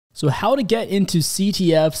So how to get into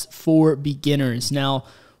CTFs for beginners. Now,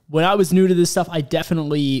 when I was new to this stuff, I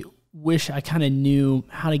definitely wish I kind of knew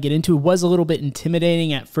how to get into it. It was a little bit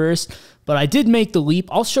intimidating at first, but I did make the leap.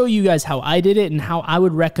 I'll show you guys how I did it and how I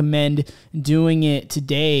would recommend doing it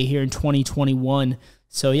today here in 2021.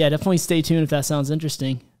 So yeah, definitely stay tuned if that sounds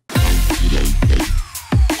interesting.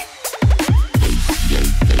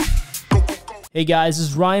 Hey guys, this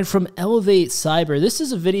is Ryan from Elevate Cyber. This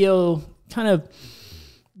is a video kind of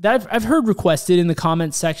that I've heard requested in the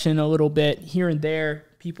comments section a little bit here and there.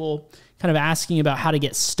 People kind of asking about how to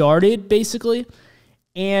get started, basically.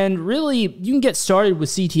 And really, you can get started with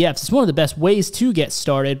CTFs. It's one of the best ways to get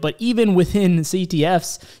started, but even within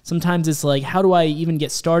CTFs, sometimes it's like, how do I even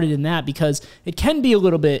get started in that? Because it can be a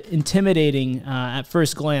little bit intimidating at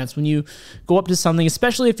first glance when you go up to something,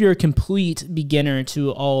 especially if you're a complete beginner to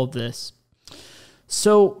all of this.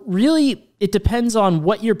 So really, it depends on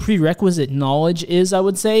what your prerequisite knowledge is, I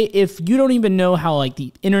would say. If you don't even know how like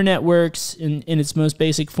the internet works in its most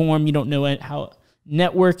basic form, you don't know how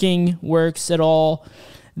networking works at all,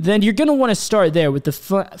 then you're going to want to start there with the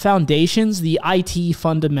foundations. The IT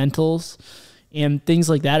fundamentals and things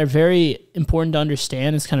like that are very important to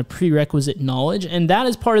understand. It's kind of prerequisite knowledge. And that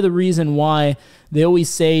is part of the reason why they always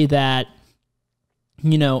say that,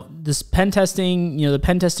 you know, this pen testing, the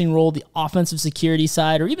pen testing role, the offensive security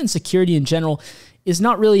side, or even security in general, is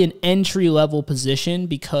not really an entry-level position,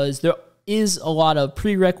 because there is a lot of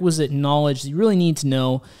prerequisite knowledge that you really need to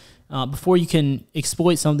know before you can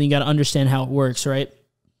exploit something. You got to understand how it works, right?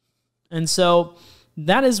 And so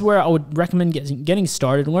that is where I would recommend getting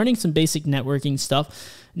started, learning some basic networking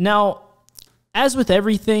stuff. Now, as with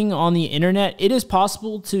everything on the internet, it is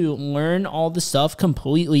possible to learn all the stuff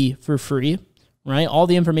completely for free, right? All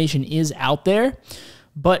the information is out there.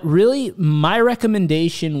 But really, my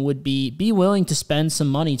recommendation would be willing to spend some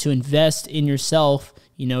money to invest in yourself,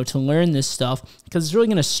 to learn this stuff, because it's really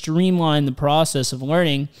going to streamline the process of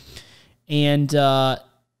learning. And,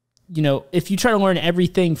 if you try to learn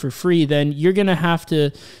everything for free, then you're going to have to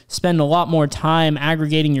spend a lot more time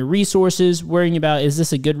aggregating your resources, worrying about, is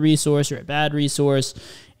this a good resource or a bad resource,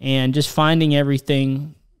 and just finding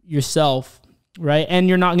everything yourself, right? And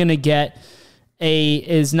you're not going to get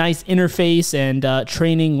as nice interface and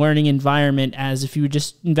training, learning environment as if you would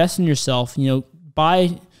just invest in yourself.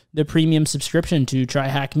 Buy the premium subscription to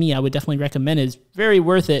TryHackMe. I would definitely recommend it. It's very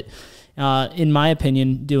worth it, in my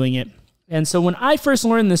opinion, doing it. And so when I first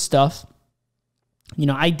learned this stuff,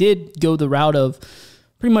 I did go the route of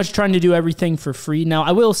pretty much trying to do everything for free. Now,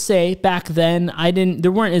 I will say back then,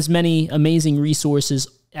 there weren't as many amazing resources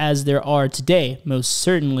as there are today, most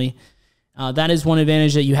certainly. That is one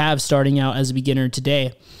advantage that you have starting out as a beginner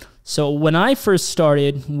today. So when I first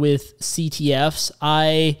started with CTFs,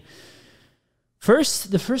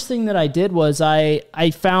 the first thing that I did was I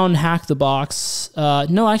found Hack the Box.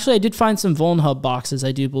 No, actually, I did find some VulnHub boxes,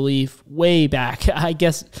 I do believe, way back. I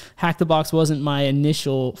guess Hack the Box wasn't my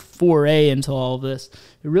initial foray into all of this.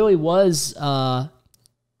 It really was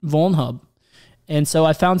VulnHub. And so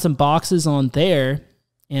I found some boxes on there,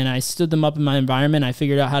 and I stood them up in my environment. I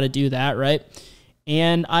figured out how to do that, right?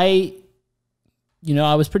 And I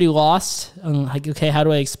was pretty lost. I'm like, okay, how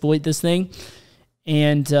do I exploit this thing?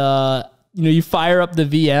 And, you fire up the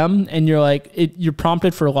VM and you're like, you're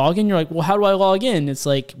prompted for login. You're like, well, how do I log in? It's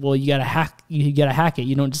like, well, you gotta hack it.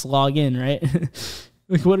 You don't just log in, right?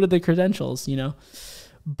 Like, what are the credentials,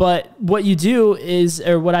 But what you do is,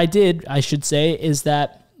 or what I did, I should say, is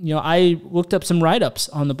that, I looked up some write-ups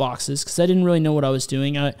on the boxes because I didn't really know what I was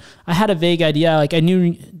doing. I had a vague idea. Like, I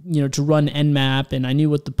knew, to run Nmap, and I knew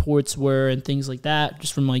what the ports were and things like that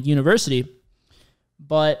just from like university.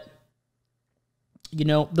 But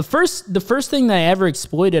the first thing that I ever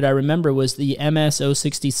exploited, I remember, was the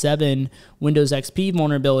MS-067 Windows XP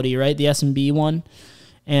vulnerability, right? The SMB one.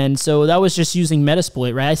 And so that was just using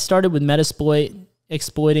Metasploit, right? I started with Metasploit,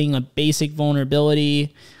 exploiting a basic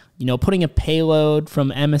vulnerability, putting a payload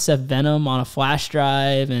from MSF Venom on a flash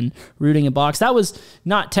drive and rooting a box. That was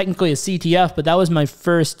not technically a CTF, but that was my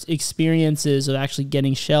first experiences of actually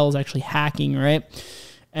getting shells, actually hacking, right?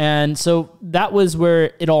 And so that was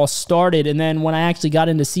where it all started. And then when I actually got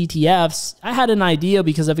into CTFs, I had an idea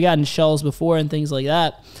because I've gotten shells before and things like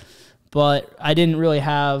that, but I didn't really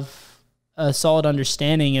have a solid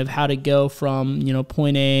understanding of how to go from,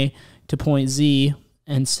 point A to point Z.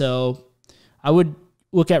 And so I would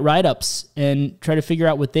look at write-ups and try to figure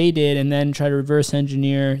out what they did and then try to reverse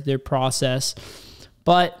engineer their process.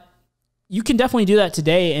 But you can definitely do that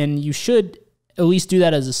today, and you should at least do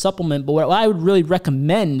that as a supplement. But what I would really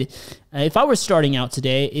recommend, if I were starting out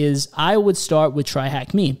today, is I would start with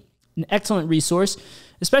TryHackMe, an excellent resource.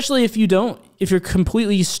 especially if you're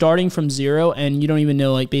completely starting from zero and you don't even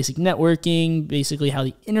know like basic networking, basically how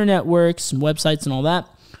the internet works and websites and all that.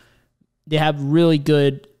 They have really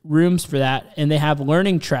good rooms for that, and they have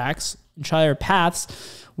learning tracks, entire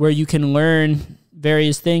paths where you can learn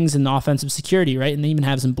various things in offensive security, right? And they even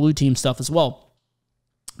have some blue team stuff as well.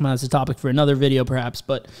 Well, that's a topic for another video perhaps,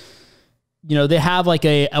 but they have like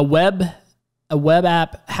a web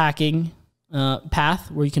app hacking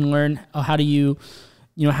path where you can learn how do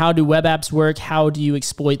how do web apps work? How do you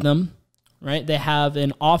exploit them, right? They have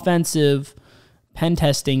an offensive pen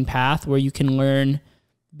testing path where you can learn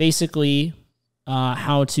basically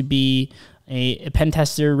how to be a pen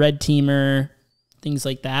tester, red teamer, things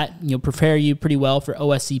like that. Prepare you pretty well for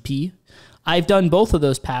OSCP. I've done both of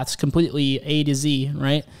those paths completely A to Z,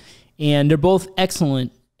 right? And they're both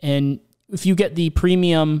excellent. And if you get the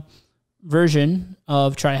premium version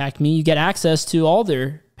of TryHackMe, you get access to all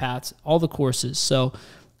their paths, all the courses. So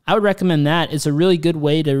I would recommend that. It's a really good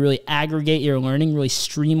way to really aggregate your learning, really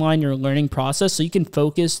streamline your learning process so you can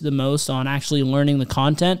focus the most on actually learning the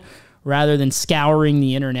content rather than scouring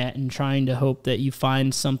the internet and trying to hope that you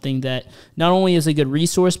find something that not only is a good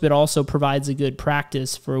resource, but also provides a good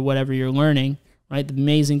practice for whatever you're learning, right? The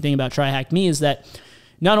amazing thing about TryHackMe is that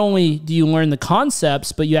not only do you learn the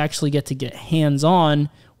concepts, but you actually get to get hands-on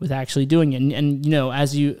with actually doing it. And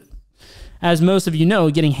as most of you know,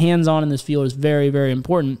 getting hands-on in this field is very, very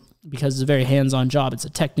important because it's a very hands-on job. It's a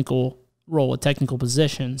technical role, a technical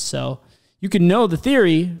position. So you can know the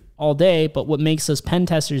theory all day, but what makes us pen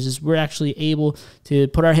testers is we're actually able to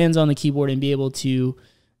put our hands on the keyboard and be able to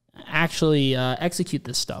actually execute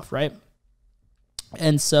this stuff, right?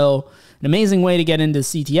 And so an amazing way to get into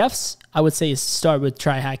CTFs, I would say, is start with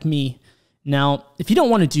TryHackMe. Now, if you don't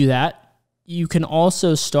want to do that, you can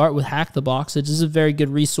also start with Hack the Box. It is a very good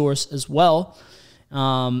resource as well.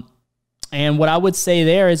 And what I would say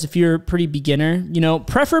there is if you're a pretty beginner,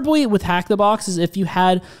 preferably with Hack the Box is if you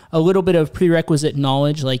had a little bit of prerequisite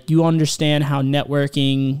knowledge, like you understand how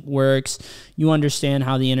networking works, you understand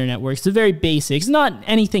how the internet works. The very basics, not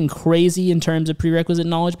anything crazy in terms of prerequisite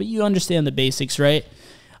knowledge, but you understand the basics, right?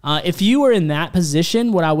 If you were in that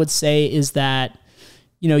position, what I would say is that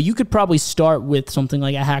you could probably start with something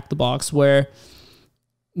like a Hack the Box where,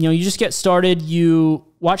 you just get started, you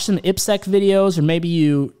watch some IPSec videos, or maybe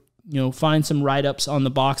you find some write-ups on the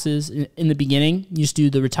boxes in the beginning. You just do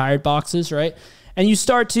the retired boxes, right? And you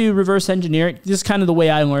start to reverse engineer it. This is kind of the way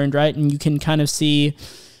I learned, right? And you can kind of see,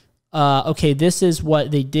 okay, this is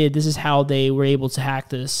what they did. This is how they were able to hack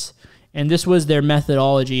this. And this was their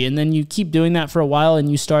methodology. And then you keep doing that for a while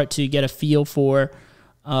and you start to get a feel for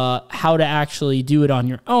how to actually do it on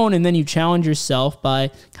your own, and then you challenge yourself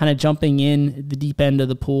by kind of jumping in the deep end of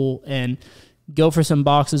the pool and go for some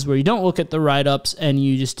boxes where you don't look at the write-ups and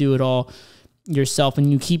you just do it all yourself,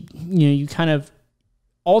 and you keep you kind of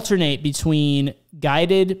alternate between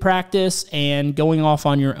guided practice and going off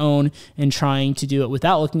on your own and trying to do it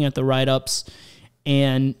without looking at the write-ups.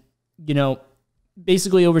 And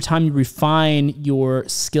basically over time you refine your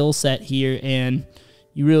skill set here, and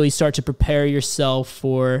you really start to prepare yourself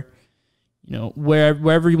for,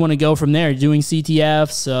 wherever you want to go from there. Doing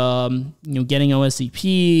CTFs, getting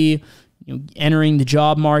OSCP, entering the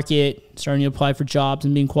job market, starting to apply for jobs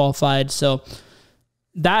and being qualified. So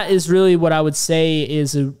that is really what I would say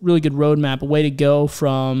is a really good roadmap, a way to go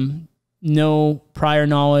from no prior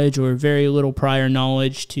knowledge or very little prior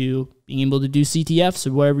knowledge to being able to do CTFs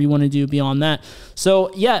or whatever you want to do beyond that.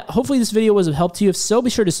 So yeah, hopefully this video was of help to you. If so, be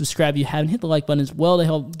sure to subscribe if you haven't. Hit the like button as well to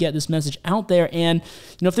help get this message out there. And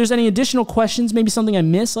if there's any additional questions, maybe something I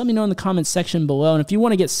missed, let me know in the comments section below. And if you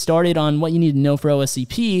want to get started on what you need to know for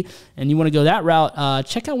OSCP and you want to go that route,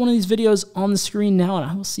 check out one of these videos on the screen now, and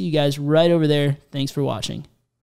I will see you guys right over there. Thanks for watching.